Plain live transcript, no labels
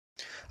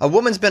A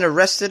woman's been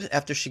arrested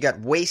after she got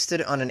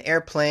wasted on an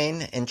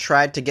airplane and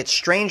tried to get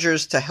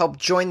strangers to help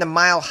join the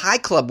Mile High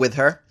Club with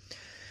her.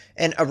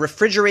 And a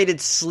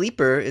refrigerated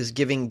sleeper is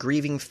giving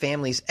grieving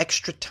families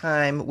extra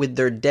time with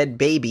their dead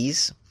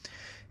babies.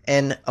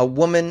 And a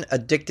woman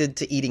addicted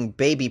to eating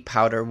baby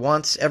powder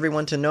wants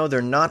everyone to know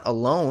they're not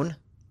alone.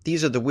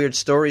 These are the weird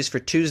stories for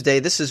Tuesday.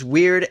 This is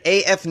Weird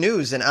AF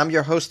News, and I'm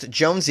your host,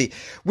 Jonesy.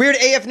 Weird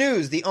AF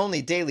News, the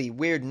only daily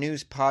weird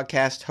news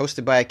podcast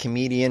hosted by a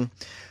comedian.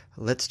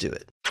 Let's do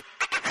it.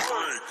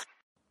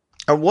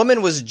 A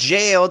woman was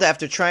jailed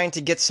after trying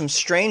to get some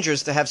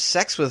strangers to have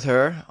sex with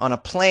her on a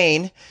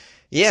plane.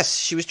 Yes,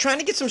 she was trying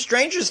to get some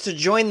strangers to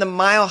join the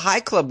Mile High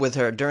Club with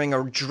her during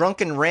a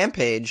drunken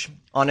rampage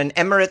on an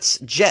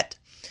Emirates jet.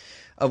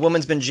 A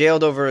woman's been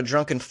jailed over a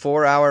drunken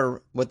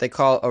 4-hour, what they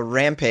call a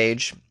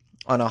rampage,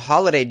 on a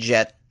holiday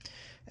jet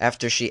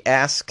after she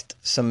asked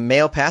some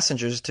male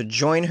passengers to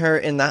join her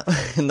in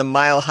the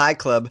Mile High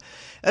Club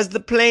as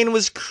the plane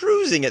was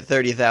cruising at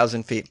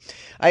 30,000 feet.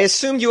 I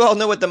assume you all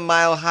know what the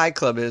Mile High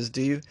Club is,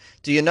 do you?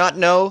 Do you not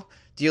know?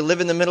 Do you live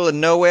in the middle of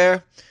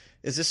nowhere?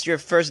 Is this your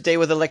first day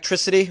with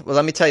electricity? Well,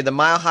 let me tell you, the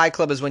Mile High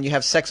Club is when you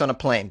have sex on a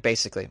plane,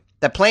 basically.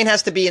 That plane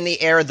has to be in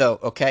the air, though,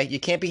 okay? You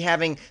can't be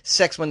having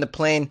sex in the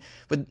plane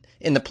when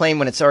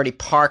it's already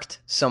parked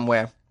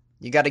somewhere.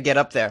 You got to get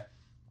up there.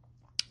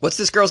 What's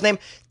this girl's name?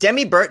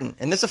 Demi Burton.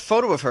 And there's a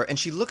photo of her, and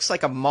she looks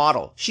like a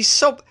model.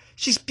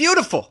 She's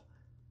beautiful.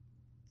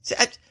 See,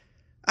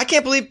 I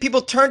can't believe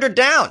people turned her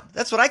down.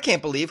 That's what I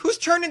can't believe. Who's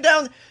turning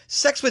down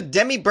sex with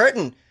Demi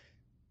Burton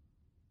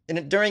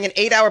during an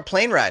 8-hour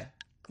plane ride?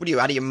 What are you,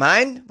 out of your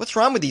mind? What's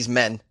wrong with these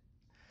men?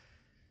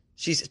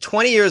 She's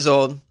 20 years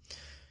old,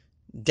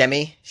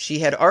 Demi. She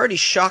had already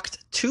shocked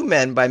 2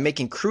 men by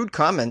making crude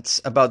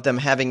comments about them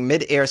having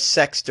mid-air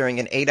sex during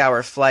an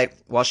 8-hour flight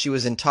while she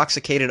was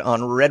intoxicated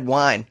on red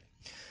wine.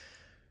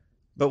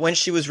 But when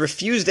she was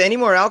refused any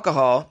more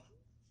alcohol,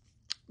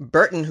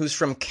 Burton, who's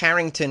from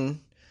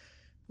Carrington,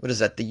 what is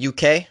that, the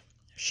UK?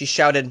 She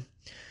shouted,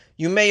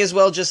 "You may as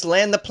well just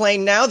land the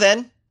plane now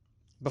then,"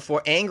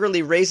 before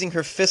angrily raising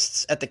her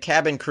fists at the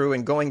cabin crew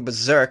and going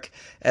berserk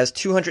as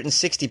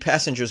 260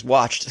 passengers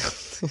watched.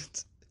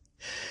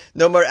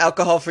 No more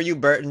alcohol for you,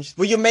 Burton.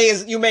 Well, you may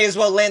as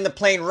well land the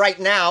plane right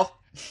now.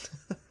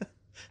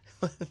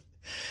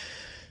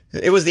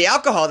 It was the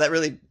alcohol that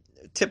really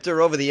tipped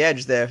her over the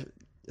edge there.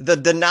 The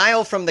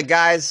denial from the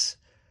guys,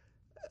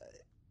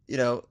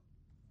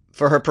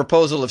 for her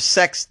proposal of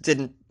sex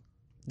didn't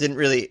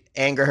really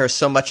anger her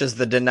so much as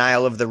the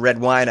denial of the red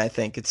wine, I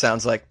think, it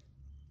sounds like.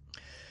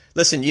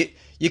 Listen,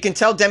 you can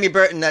tell Demi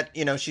Burton that,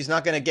 she's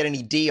not going to get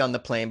any D on the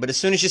plane, but as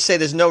soon as you say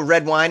there's no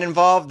red wine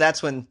involved,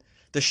 that's when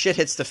the shit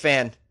hits the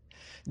fan.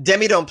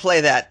 Demi don't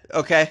play that,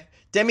 okay?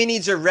 Demi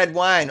needs her red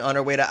wine on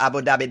her way to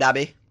Abu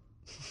Dhabi.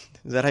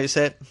 Is that how you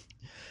say it?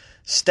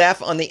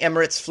 Staff on the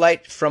Emirates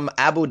flight from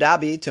Abu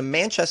Dhabi to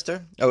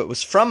Manchester. Oh, it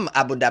was from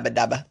Abu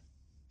Dhabi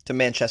to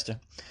Manchester.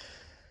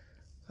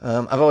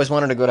 I've always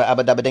wanted to go to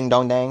Abu Dhabi Ding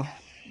Dong Dang,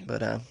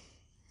 but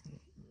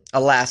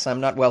alas, I'm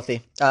not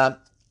wealthy.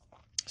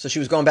 So she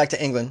was going back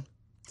to England,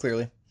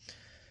 clearly.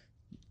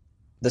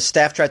 The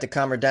staff tried to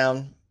calm her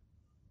down,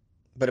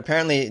 but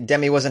apparently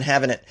Demi wasn't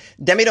having it.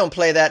 Demi don't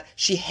play that.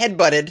 She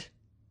headbutted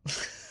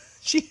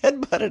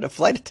a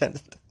flight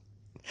attendant.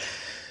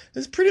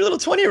 This pretty little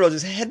 20-year-old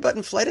just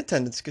headbutting flight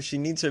attendants because she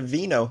needs her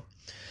vino.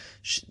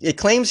 It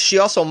claims she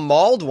also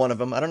mauled one of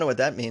them. I don't know what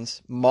that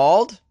means.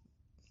 Mauled?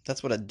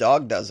 That's what a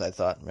dog does, I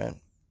thought, man.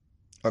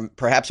 Or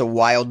perhaps a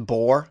wild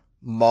boar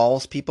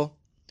mauls people.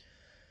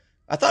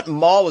 I thought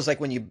maul was like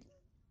when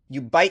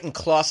you bite and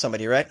claw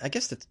somebody, right? I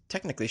guess that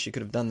technically she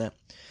could have done that.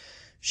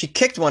 She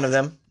kicked one of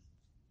them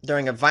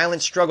during a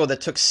violent struggle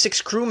that took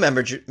 6 crew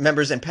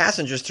members and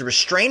passengers to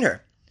restrain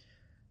her.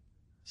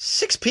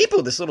 6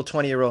 people, this little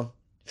 20-year-old.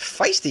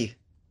 Feisty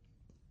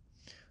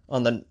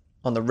on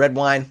the red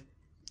wine.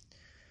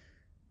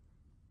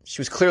 She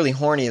was clearly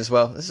horny as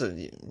well. This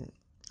is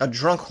a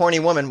drunk, horny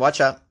woman.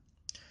 Watch out.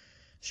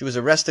 She was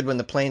arrested when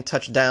the plane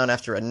touched down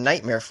after a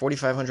nightmare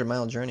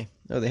 4,500-mile journey.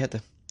 Oh,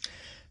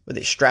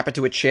 they strap her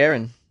to a chair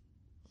and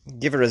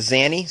give her a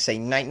Xanny, say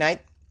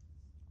night-night.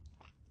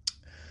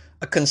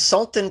 A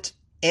consultant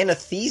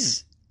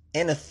anesthetist.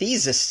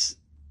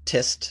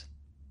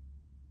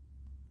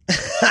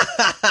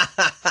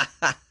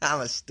 I'm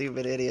a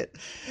stupid idiot.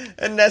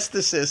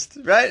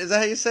 Anesthetist, right? Is that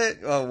how you say it?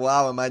 Oh,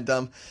 wow, am I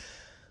dumb.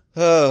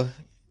 Oh,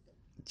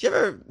 do you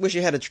ever wish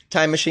you had a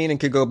time machine and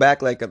could go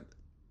back like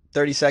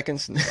 30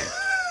 seconds?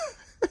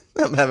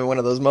 I'm having one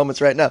of those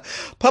moments right now.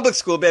 Public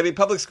school, baby,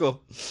 public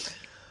school.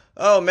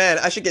 Oh, man,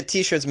 I should get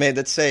t-shirts made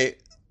that say,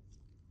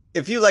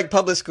 if you like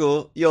public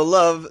school, you'll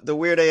love the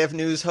Weird AF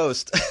News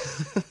host.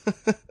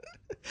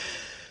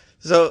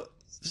 So,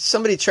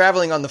 somebody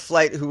traveling on the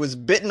flight who was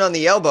bitten on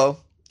the elbow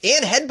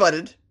and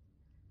headbutted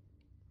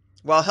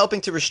while helping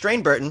to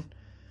restrain Burton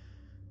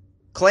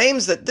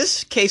claims that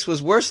this case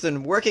was worse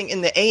than working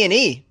in the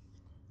A&E.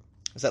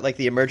 Is that like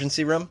the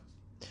emergency room?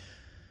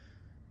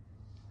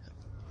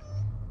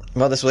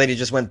 Well, this lady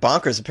just went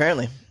bonkers,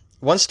 apparently.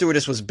 One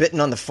stewardess was bitten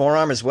on the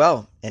forearm as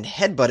well and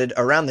headbutted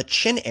around the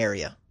chin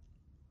area.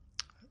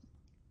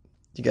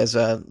 You guys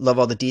love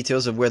all the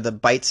details of where the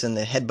bites and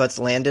the headbutts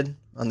landed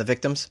on the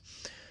victims.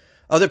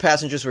 Other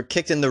passengers were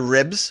kicked in the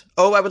ribs.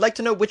 Oh, I would like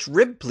to know which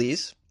rib,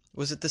 please.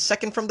 Was it the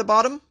second from the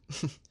bottom?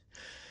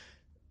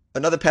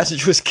 Another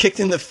passenger was kicked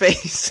in the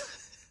face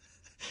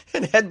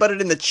and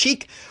headbutted in the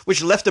cheek,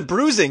 which left a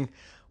bruising.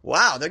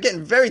 Wow, they're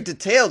getting very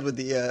detailed with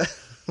the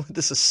with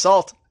this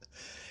assault.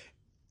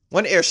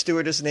 One air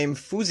stewardess named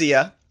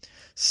Fuzia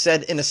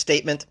said in a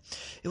statement,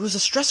 "It was a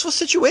stressful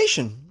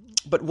situation,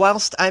 but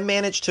whilst I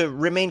managed to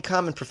remain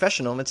calm and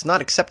professional, it's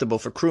not acceptable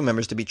for crew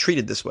members to be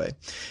treated this way,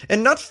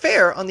 and not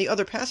fair on the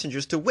other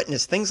passengers to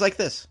witness things like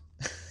this."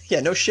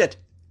 Yeah, no shit.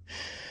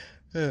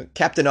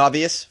 Captain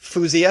Obvious,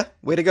 Fuzia,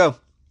 way to go.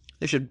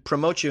 They should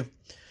promote you.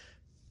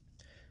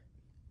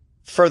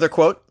 Further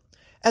quote,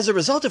 "As a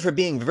result of her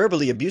being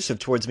verbally abusive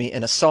towards me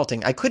and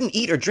assaulting, I couldn't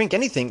eat or drink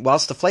anything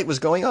whilst the flight was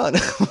going on."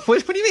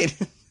 What do you mean?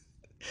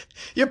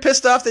 You're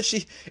pissed off that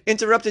she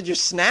interrupted your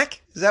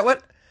snack? Is that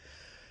what?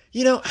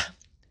 You know,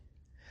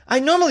 I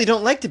normally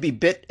don't like to be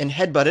bit and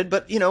headbutted,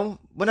 but, you know,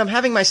 when I'm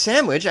having my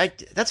sandwich,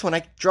 that's when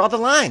I draw the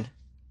line.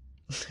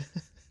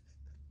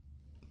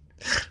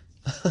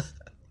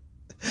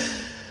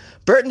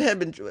 Burton had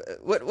been...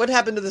 What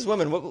happened to this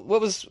woman?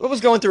 What was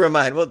going through her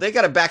mind? Well, they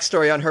got a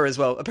backstory on her as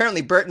well.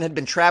 Apparently, Burton had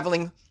been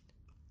traveling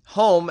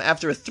home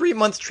after a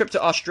 3-month trip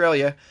to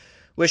Australia,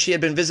 where she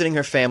had been visiting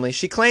her family.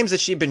 She claims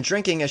that she'd been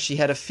drinking as she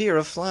had a fear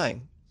of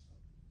flying.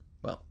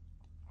 Well,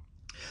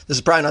 this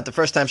is probably not the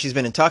first time she's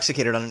been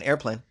intoxicated on an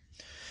airplane.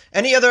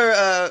 Any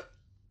other,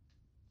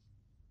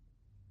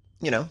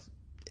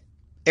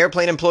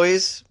 airplane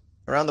employees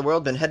around the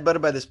world been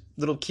headbutted by this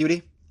little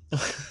cutie?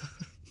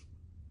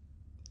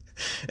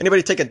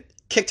 Anybody take a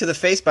kick to the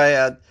face by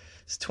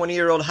this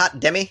 20-year-old hot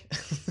Demi?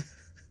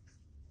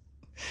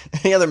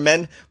 Any other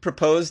men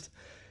proposed,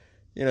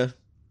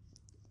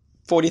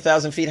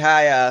 40,000 feet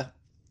high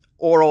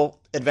oral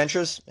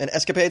adventures and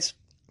escapades?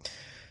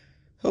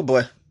 Oh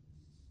boy.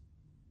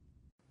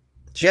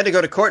 She had to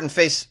go to court and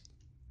face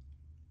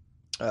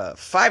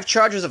 5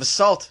 charges of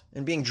assault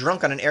and being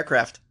drunk on an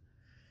aircraft.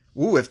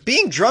 Ooh, if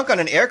being drunk on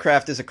an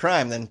aircraft is a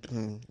crime,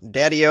 then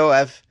Daddy-o,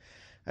 I've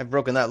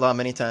broken that law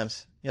many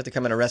times. You have to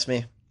come and arrest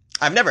me.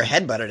 I've never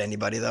headbutted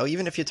anybody, though.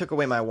 Even if you took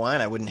away my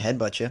wine, I wouldn't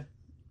headbutt you.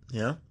 You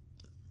know?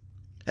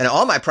 And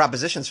all my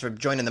propositions for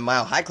joining the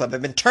Mile High Club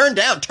have been turned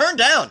down. Turned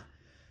down!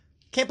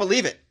 Can't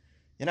believe it.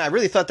 I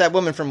really thought that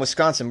woman from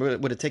Wisconsin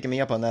would have taken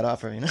me up on that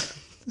offer,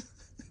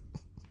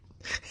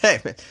 Hey,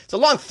 man, it's a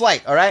long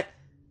flight, all right?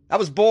 I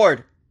was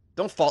bored.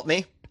 Don't fault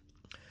me.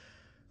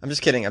 I'm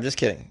just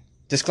kidding.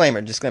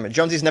 Disclaimer.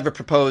 Jonesy's never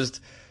proposed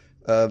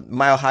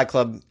Mile High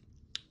Club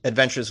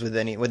adventures with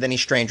any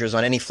strangers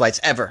on any flights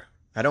ever.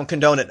 I don't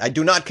condone it. I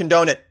do not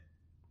condone it.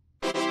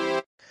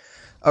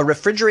 A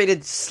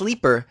refrigerated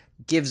sleeper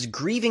gives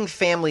grieving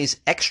families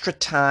extra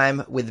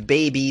time with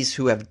babies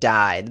who have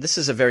died. This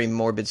is a very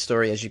morbid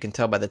story, as you can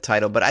tell by the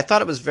title, but I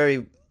thought it was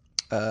very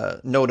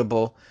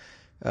notable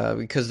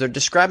because they're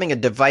describing a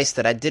device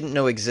that I didn't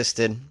know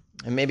existed,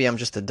 and maybe I'm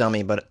just a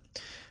dummy, but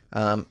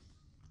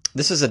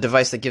this is a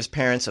device that gives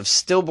parents of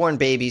stillborn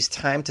babies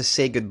time to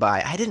say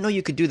goodbye. I didn't know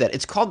you could do that.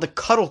 It's called the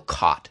Cuddle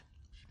Cot.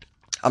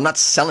 I'm not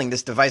selling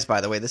this device, by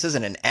the way. This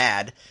isn't an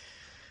ad.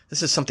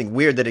 This is something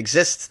weird that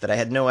exists that I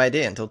had no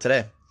idea until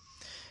today.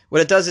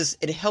 What it does is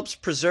it helps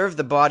preserve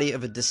the body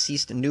of a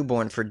deceased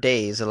newborn for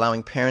days,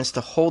 allowing parents to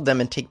hold them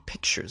and take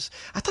pictures.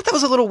 I thought that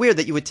was a little weird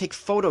that you would take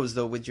photos,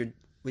 though, with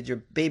your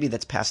baby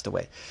that's passed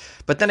away.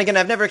 But then again,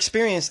 I've never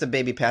experienced a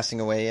baby passing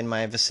away in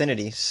my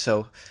vicinity,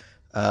 so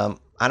I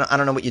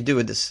don't know what you do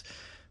with this.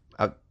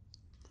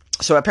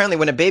 So apparently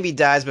when a baby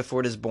dies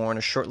before it is born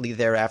or shortly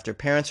thereafter,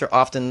 parents are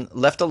often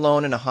left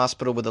alone in a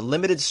hospital with a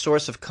limited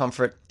source of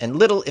comfort and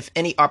little, if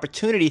any,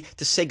 opportunity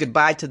to say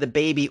goodbye to the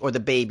baby or the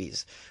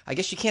babies. I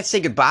guess you can't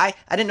say goodbye?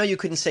 I didn't know you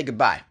couldn't say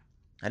goodbye.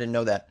 I didn't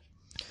know that.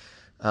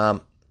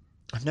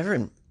 I've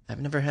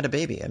never had a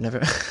baby.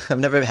 I've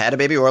never had a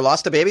baby or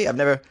lost a baby. I've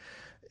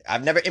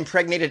never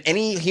impregnated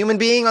any human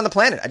being on the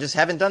planet. I just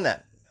haven't done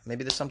that.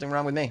 Maybe there's something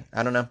wrong with me.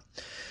 I don't know.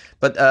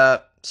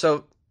 But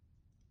so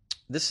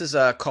this is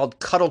called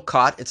Cuddle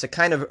Cot. It's a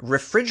kind of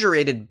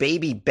refrigerated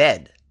baby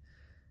bed.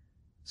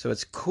 So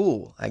it's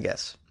cool, I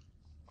guess.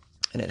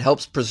 And it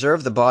helps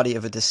preserve the body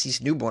of a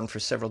deceased newborn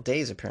for several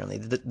days, apparently.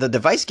 The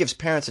device gives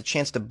parents a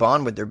chance to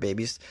bond with their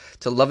babies,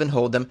 to love and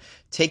hold them,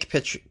 take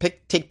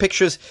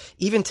pictures,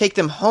 even take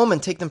them home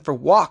and take them for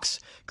walks,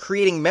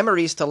 creating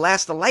memories to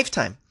last a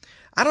lifetime.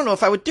 I don't know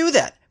if I would do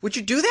that. Would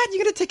you do that?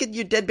 You're going to take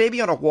your dead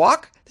baby on a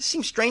walk? This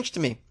seems strange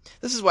to me.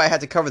 This is why I had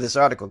to cover this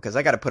article, because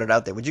I got to put it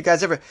out there. Would you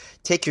guys ever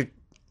take your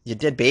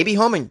dead baby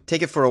home and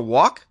take it for a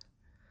walk?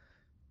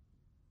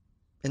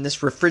 In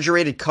this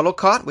refrigerated Cuddle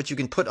Cot, which you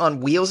can put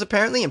on wheels,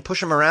 apparently, and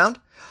push them around?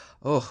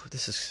 Oh,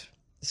 it's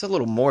a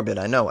little morbid,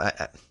 I know. And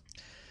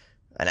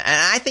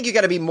I think you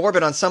got to be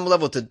morbid on some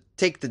level to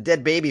take the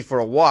dead baby for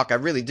a walk. I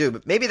really do.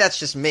 But maybe that's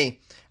just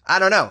me. I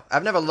don't know.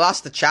 I've never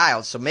lost a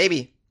child, so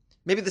maybe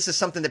this is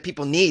something that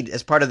people need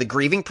as part of the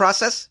grieving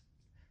process.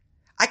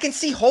 I can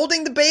see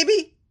holding the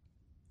baby,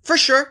 for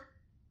sure.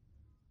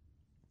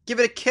 Give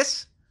it a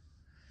kiss.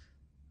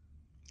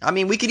 I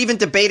mean, we could even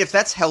debate if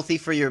that's healthy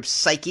for your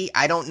psyche.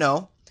 I don't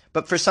know.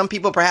 But for some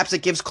people, perhaps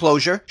it gives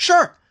closure.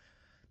 Sure.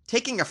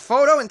 Taking a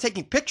photo and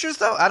taking pictures,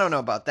 though? I don't know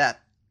about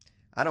that.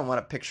 I don't want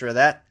a picture of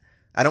that.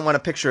 I don't want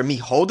a picture of me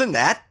holding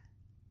that.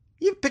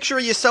 You have a picture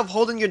of yourself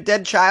holding your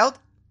dead child?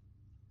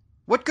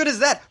 What good is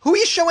that? Who are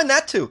you showing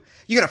that to?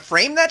 You gonna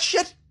frame that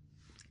shit?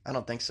 I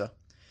don't think so.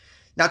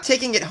 Now,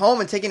 taking it home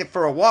and taking it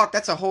for a walk,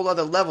 that's a whole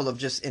other level of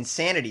just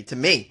insanity to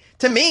me.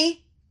 To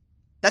me!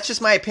 That's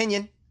just my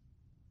opinion.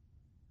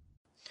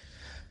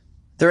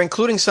 They're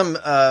including some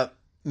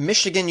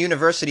Michigan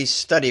University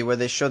study where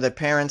they show that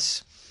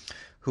parents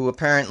who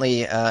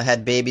apparently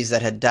had babies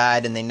that had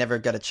died and they never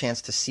got a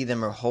chance to see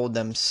them or hold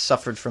them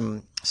suffered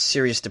from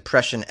serious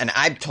depression. And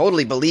I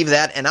totally believe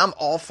that, and I'm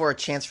all for a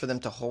chance for them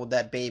to hold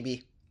that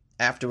baby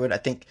afterward, I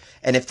think.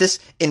 And if this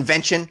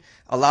invention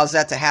allows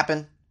that to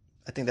happen,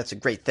 I think that's a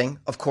great thing,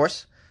 of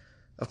course.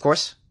 Of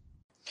course.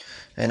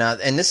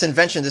 And this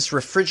invention, this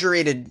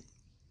refrigerated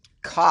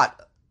cot,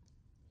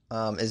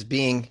 is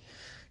being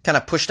kind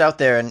of pushed out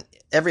there, and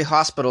every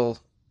hospital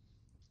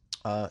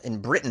in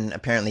Britain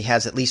apparently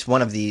has at least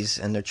one of these,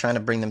 and they're trying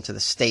to bring them to the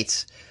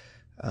States.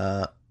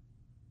 That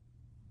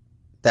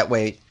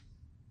way,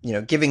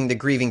 giving the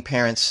grieving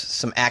parents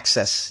some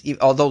access,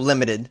 although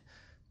limited,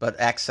 but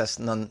access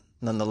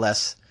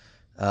nonetheless.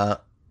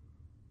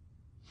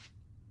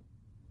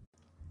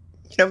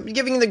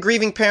 Giving the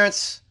grieving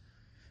parents,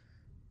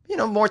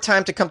 more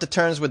time to come to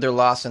terms with their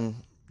loss and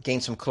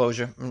gain some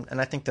closure,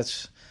 and I think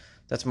that's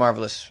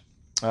marvelous.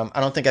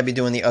 I don't think I'd be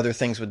doing the other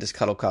things with this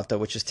cuddle cot, though,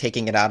 which is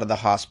taking it out of the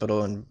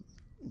hospital and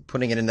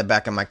putting it in the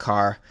back of my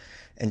car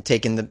and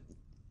taking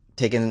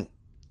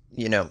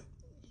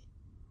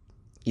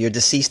your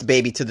deceased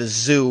baby to the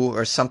zoo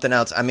or something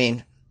else. I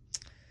mean,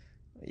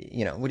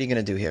 what are you going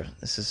to do here?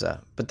 This is,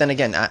 but then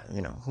again,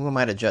 who am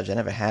I to judge? I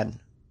never had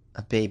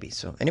a baby.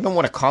 So anyone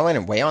want to call in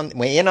and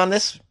weigh in on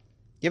this?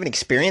 You have an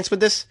experience with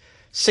this?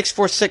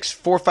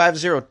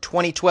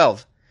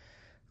 646-450-2012.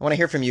 I want to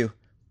hear from you,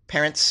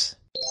 parents.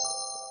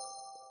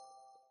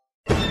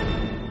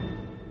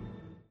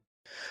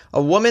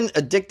 A woman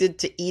addicted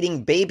to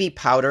eating baby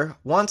powder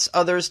wants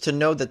others to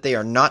know that they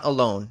are not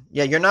alone.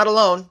 Yeah, you're not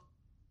alone.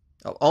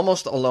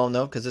 Almost alone,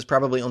 though, because there's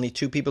probably only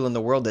 2 people in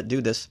the world that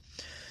do this.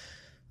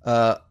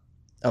 A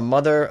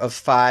mother of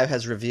 5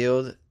 has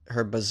revealed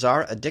her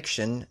bizarre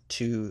addiction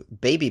to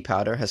baby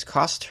powder has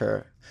cost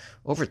her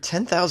over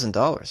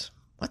 $10,000.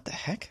 What the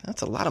heck?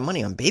 That's a lot of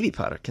money on baby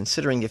powder,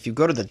 considering if you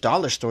go to the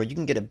dollar store, you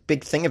can get a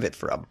big thing of it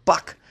for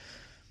 $1.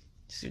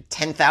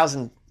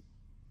 10,000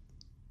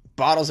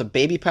 bottles of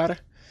baby powder.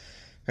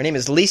 Her name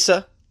is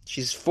Lisa.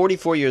 She's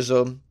 44 years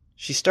old.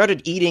 She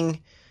started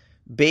eating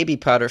baby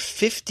powder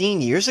 15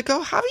 years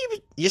ago?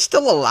 You're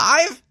still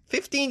alive?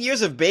 15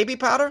 years of baby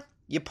powder?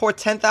 You pour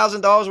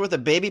 $10,000 worth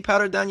of baby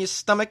powder down your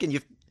stomach and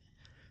you're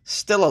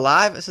still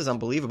alive? This is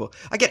unbelievable.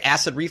 I get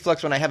acid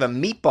reflux when I have a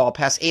meatball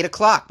past 8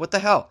 o'clock. What the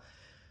hell?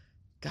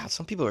 God,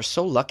 some people are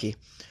so lucky.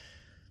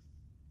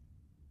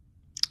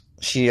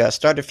 She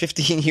started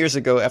 15 years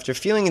ago after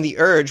feeling the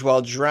urge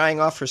while drying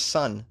off her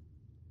son.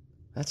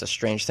 That's a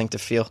strange thing to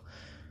feel.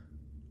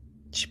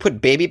 She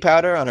put baby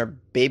powder on her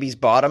baby's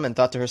bottom and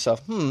thought to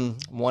herself,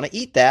 want to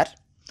eat that.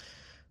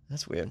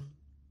 That's weird.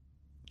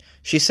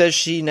 She says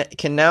she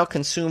can now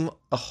consume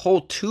a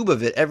whole tube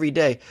of it every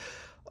day.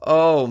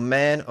 Oh,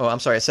 man. Oh, I'm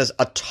sorry. It says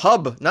a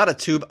tub, not a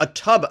tube, a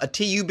tub, a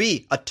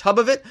T-U-B, a tub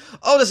of it.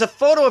 Oh, there's a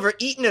photo of her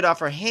eating it off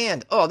her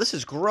hand. Oh, this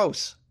is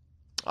gross.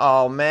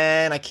 Oh,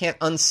 man, I can't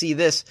unsee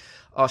this.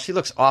 Oh, she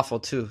looks awful,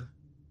 too.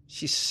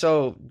 She's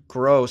so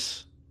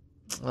gross.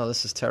 Oh,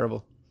 this is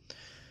terrible.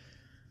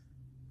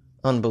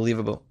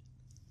 Unbelievable.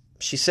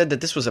 She said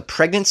that this was a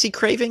pregnancy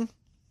craving.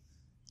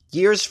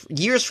 Years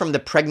from the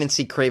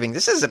pregnancy craving.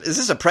 Is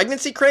this a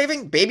pregnancy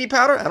craving? Baby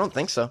powder? I don't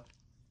think so.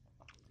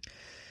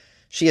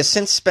 She has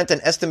since spent an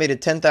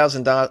estimated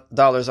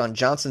 $10,000 on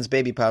Johnson's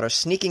baby powder,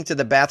 sneaking to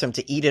the bathroom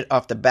to eat it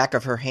off the back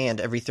of her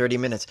hand every 30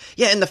 minutes.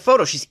 Yeah, in the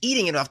photo, she's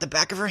eating it off the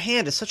back of her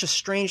hand. It's such a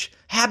strange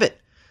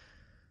habit.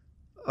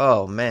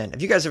 Oh, man.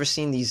 Have you guys ever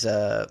seen these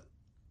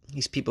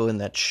people in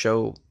that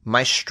show,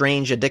 My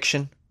Strange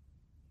Addiction?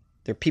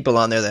 There are people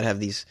on there that have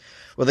these.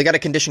 Well, they got a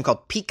condition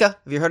called pica.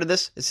 Have you heard of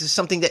this? This is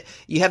something that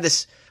you have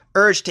this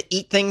urge to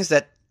eat things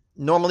that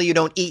normally you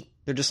don't eat.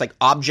 They're just like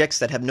objects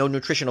that have no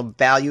nutritional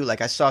value. Like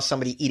I saw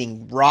somebody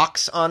eating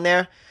rocks on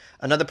there.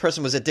 Another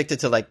person was addicted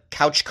to like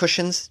couch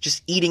cushions,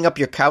 just eating up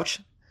your couch.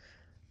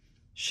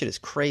 Shit is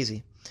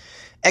crazy.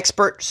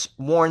 Experts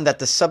warn that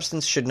the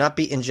substance should not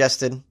be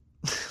ingested.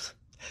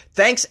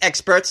 Thanks,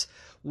 experts.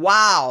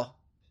 Wow.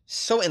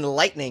 So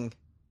enlightening.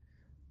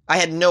 I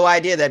had no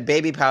idea that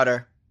baby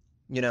powder,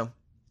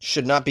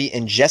 should not be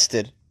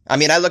ingested. I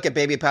mean, I look at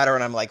baby powder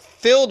and I'm like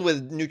filled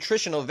with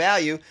nutritional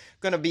value,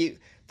 going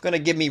to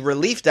give me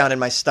relief down in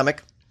my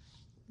stomach.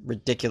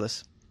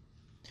 Ridiculous.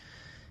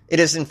 It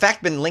has in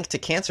fact been linked to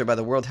cancer by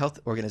the World Health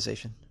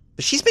Organization.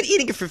 But she's been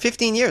eating it for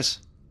 15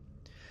 years.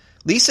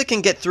 Lisa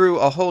can get through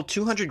a whole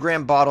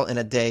 200-gram bottle in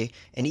a day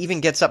and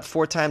even gets up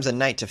 4 times a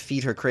night to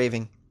feed her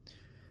craving,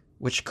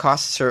 which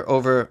costs her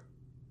over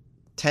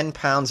 10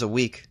 pounds a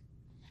week.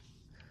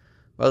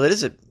 Well, it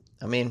is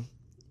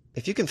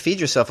if you can feed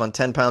yourself on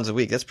 10 pounds a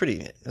week, that's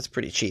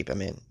pretty cheap.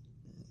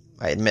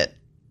 I admit,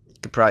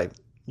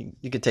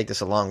 you could take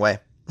this a long way.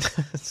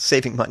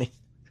 Saving money.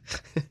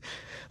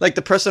 Like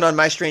the person on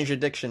My Strange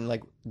Addiction,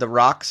 like the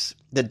rocks,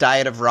 the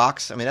diet of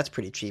rocks. That's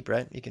pretty cheap,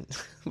 right? You can,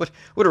 what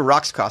do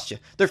rocks cost you?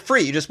 They're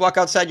free. You just walk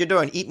outside your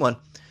door and eat one.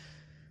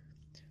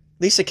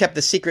 Lisa kept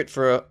the secret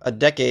for a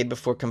decade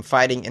before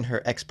confiding in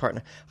her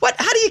ex-partner. What?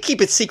 How do you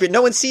keep it secret?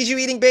 No one sees you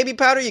eating baby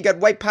powder? You got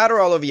white powder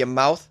all over your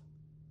mouth?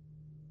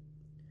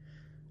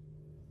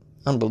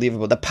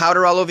 Unbelievable. The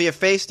powder all over your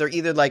face, they're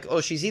either like,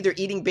 oh, she's either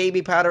eating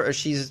baby powder or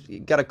she's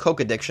got a coke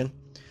addiction.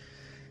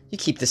 You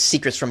keep the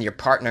secrets from your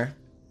partner.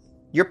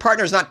 Your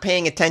partner's not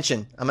paying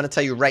attention. I'm going to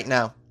tell you right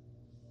now.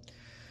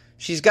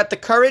 She's got the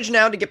courage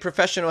now to get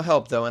professional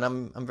help, though, and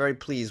I'm very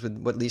pleased with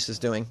what Lisa's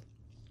doing.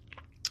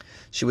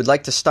 She would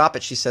like to stop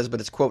it, she says, but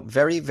it's, quote,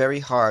 very, very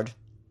hard.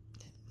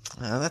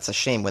 That's a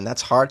shame when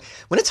that's hard.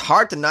 When it's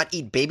hard to not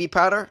eat baby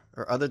powder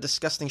or other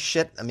disgusting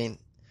shit,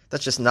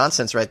 that's just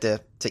nonsense right there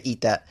to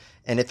eat that.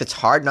 And if it's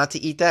hard not to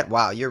eat that,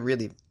 wow, you're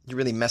really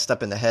messed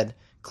up in the head,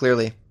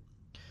 clearly.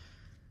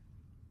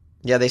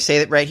 Yeah, they say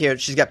it right here.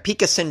 She's got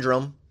Pica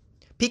syndrome.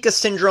 Pica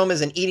syndrome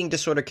is an eating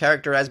disorder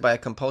characterized by a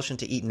compulsion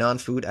to eat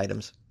non-food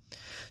items.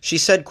 She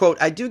said, quote,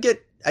 I do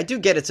get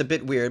it's a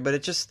bit weird, but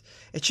it just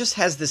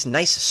has this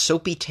nice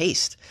soapy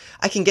taste.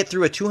 I can get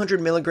through a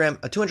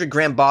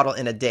 200-gram bottle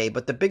in a day,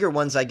 but the bigger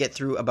ones I get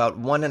through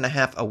about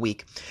 1.5 a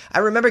week. I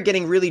remember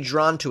getting really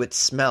drawn to its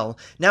smell.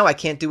 Now I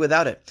can't do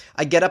without it.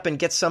 I get up and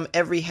get some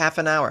every half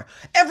an hour.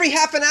 Every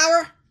half an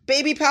hour?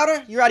 Baby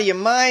powder? You're out of your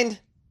mind.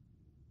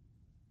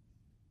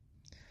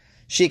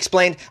 She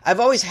explained, I've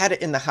always had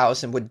it in the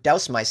house and would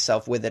douse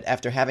myself with it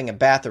after having a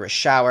bath or a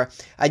shower.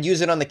 I'd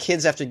use it on the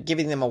kids after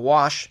giving them a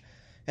wash.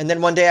 And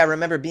then one day I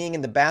remember being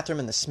in the bathroom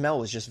and the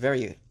smell was just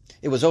it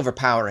was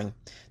overpowering.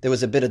 There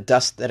was a bit of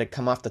dust that had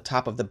come off the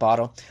top of the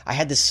bottle. I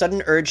had this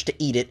sudden urge to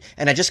eat it,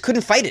 and I just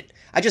couldn't fight it.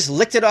 I just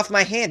licked it off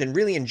my hand and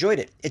really enjoyed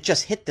it. It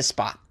just hit the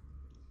spot.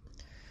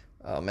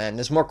 Oh man,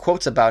 there's more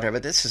quotes about her,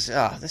 but this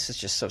is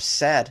just so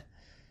sad.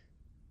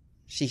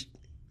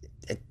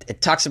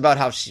 It talks about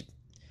how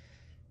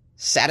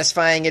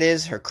satisfying it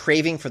is, her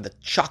craving for the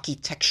chalky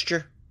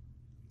texture.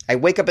 I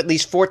wake up at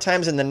least 4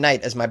 times in the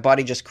night as my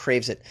body just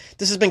craves it.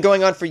 This has been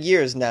going on for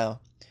years now.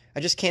 I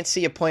just can't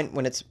see a point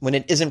when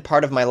it isn't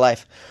part of my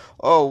life.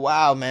 Oh,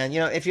 wow, man.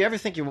 If you ever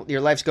think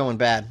your life's going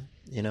bad,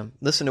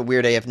 listen to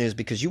Weird AF News,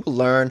 because you will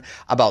learn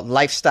about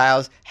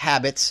lifestyles,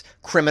 habits,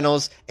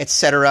 criminals,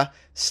 etc.,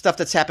 stuff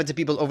that's happened to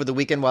people over the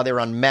weekend while they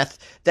were on meth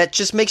that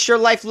just makes your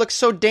life look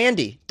so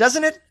dandy,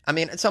 doesn't it?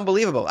 It's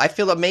unbelievable. I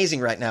feel amazing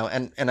right now,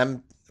 and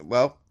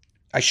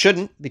I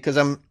shouldn't, because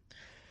I'm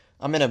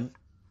in a,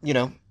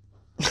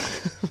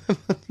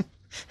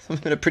 I'm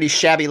in a pretty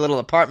shabby little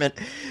apartment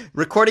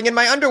recording in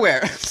my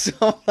underwear.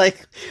 So,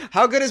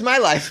 how good is my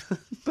life?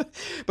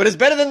 But it's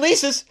better than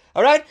Lisa's,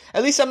 all right?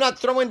 At least I'm not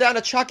throwing down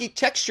a chalky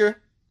texture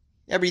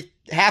every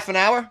half an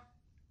hour.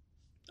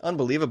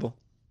 Unbelievable.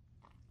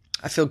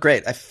 I feel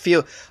great. I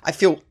feel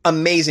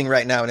amazing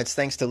right now, and it's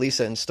thanks to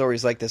Lisa and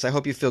stories like this. I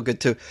hope you feel good,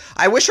 too.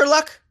 I wish her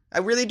luck. I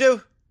really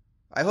do.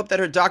 I hope that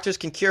her doctors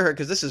can cure her,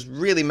 because this is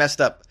really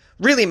messed up.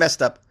 Really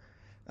messed up.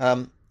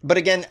 But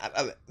again,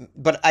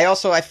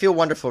 I feel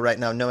wonderful right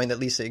now knowing that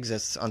Lisa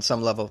exists on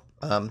some level.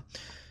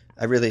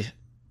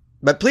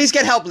 But please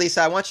get help,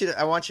 Lisa.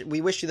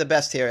 We wish you the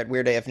best here at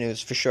Weird AF News,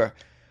 for sure.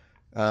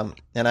 And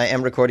I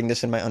am recording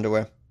this in my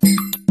underwear.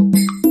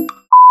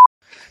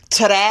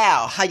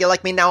 Ta-da! How you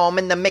like me now? I'm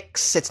in the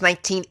mix. It's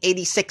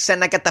 1986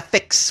 and I got the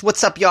fix.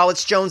 What's up, y'all?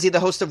 It's Jonesy, the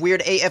host of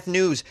Weird AF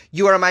News.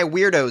 You are my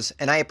weirdos,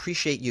 and I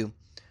appreciate you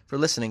for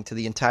listening to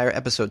the entire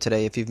episode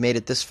today. If you've made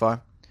it this far,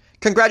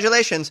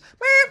 congratulations.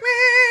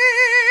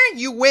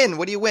 You win.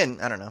 What do you win?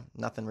 I don't know.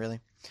 Nothing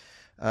really.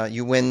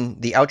 You win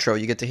the outro.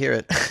 You get to hear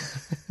it.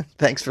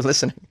 Thanks for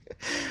listening.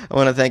 I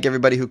want to thank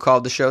everybody who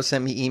called the show,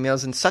 sent me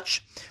emails and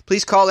such.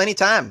 Please call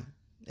anytime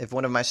if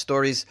one of my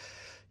stories,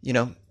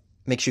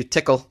 makes you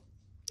tickle.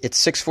 It's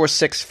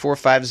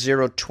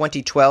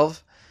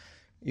 646-450-2012.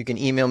 You can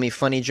email me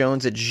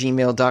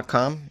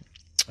funnyjones@gmail.com.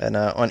 And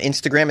on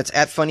Instagram, it's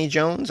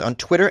 @funnyjones. On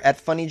Twitter,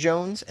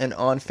 @funnyjones. And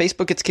on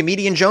Facebook, it's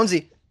Comedian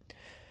Jonesy.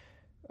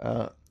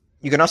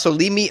 You can also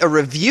leave me a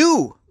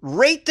review.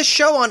 Rate the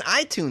show on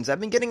iTunes. I've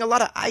been getting a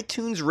lot of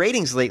iTunes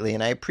ratings lately,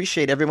 and I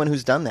appreciate everyone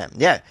who's done that.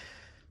 Yeah.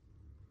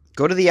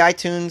 Go to the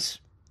iTunes,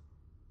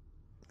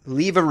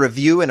 leave a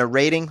review and a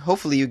rating.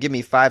 Hopefully you give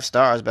me 5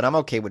 stars, but I'm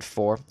okay with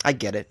 4. I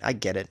get it.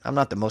 I'm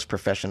not the most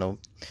professional.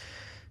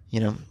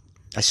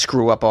 I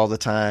screw up all the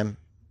time.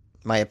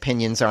 My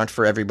opinions aren't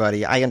for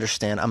everybody. I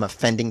understand I'm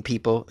offending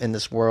people in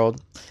this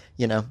world.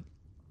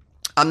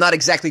 I'm not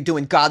exactly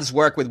doing God's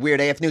work with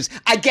Weird AF News.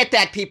 I get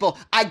that, people.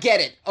 I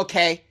get it,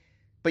 okay?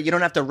 But you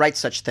don't have to write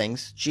such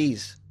things.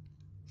 Jeez.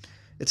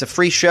 It's a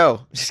free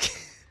show.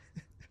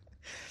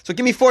 So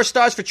give me 4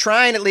 stars for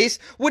trying at least.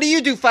 What do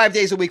you do 5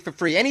 days a week for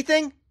free?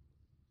 Anything?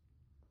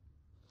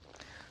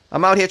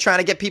 I'm out here trying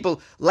to get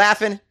people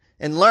laughing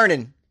and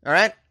learning, all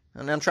right?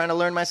 And I'm trying to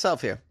learn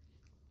myself here.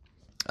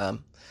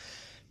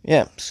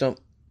 Yeah, so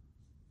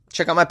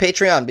check out my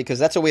Patreon because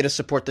that's a way to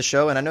support the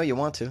show, and I know you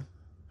want to.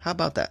 How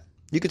about that?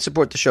 You could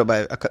support the show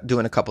by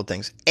doing a couple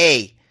things.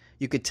 A,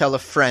 you could tell a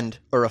friend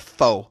or a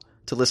foe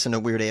to listen to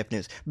Weird AF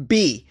News.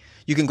 B,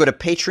 you can go to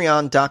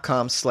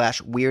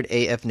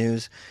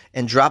patreon.com/WeirdAFNews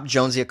and drop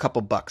Jonesy a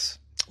couple bucks.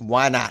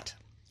 Why not?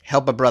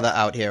 Help a brother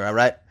out here, all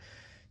right?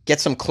 Get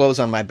some clothes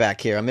on my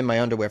back here. I'm in my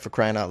underwear for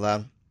crying out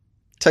loud.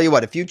 Tell you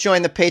what, if you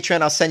join the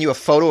Patreon, I'll send you a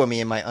photo of me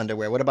in my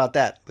underwear. What about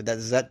that?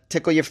 Does that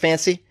tickle your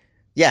fancy?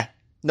 Yeah,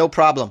 no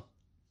problem.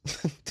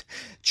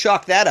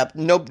 Chalk that up.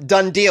 No,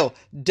 done deal.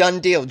 Done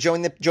deal.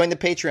 Join the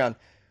Patreon.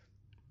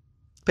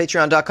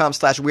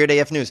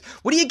 Patreon.com/WeirdAFNews.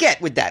 What do you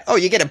get with that? Oh,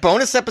 you get a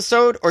bonus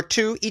episode or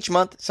 2 each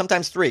month,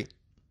 sometimes 3.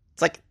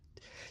 It's like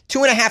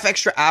 2.5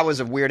 extra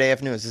hours of Weird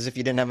AF News, as if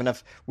you didn't have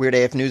enough Weird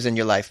AF News in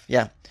your life.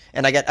 Yeah.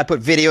 And I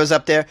put videos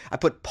up there. I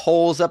put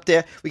polls up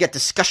there. We got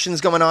discussions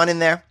going on in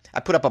there.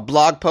 I put up a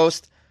blog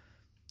post.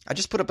 I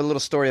just put up a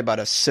little story about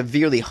a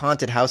severely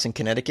haunted house in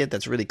Connecticut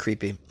that's really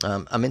creepy.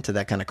 I'm into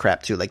that kind of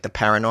crap too, like the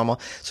paranormal.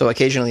 So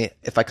occasionally,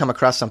 if I come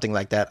across something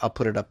like that, I'll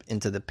put it up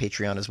into the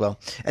Patreon as well.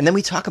 And then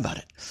we talk about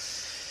it.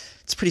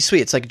 It's pretty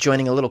sweet. It's like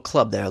joining a little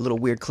club there, a little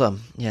weird club.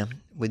 Yeah,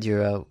 with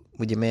your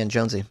man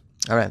Jonesy.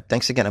 All right,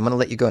 thanks again. I'm going to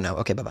let you go now.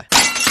 Okay, bye-bye.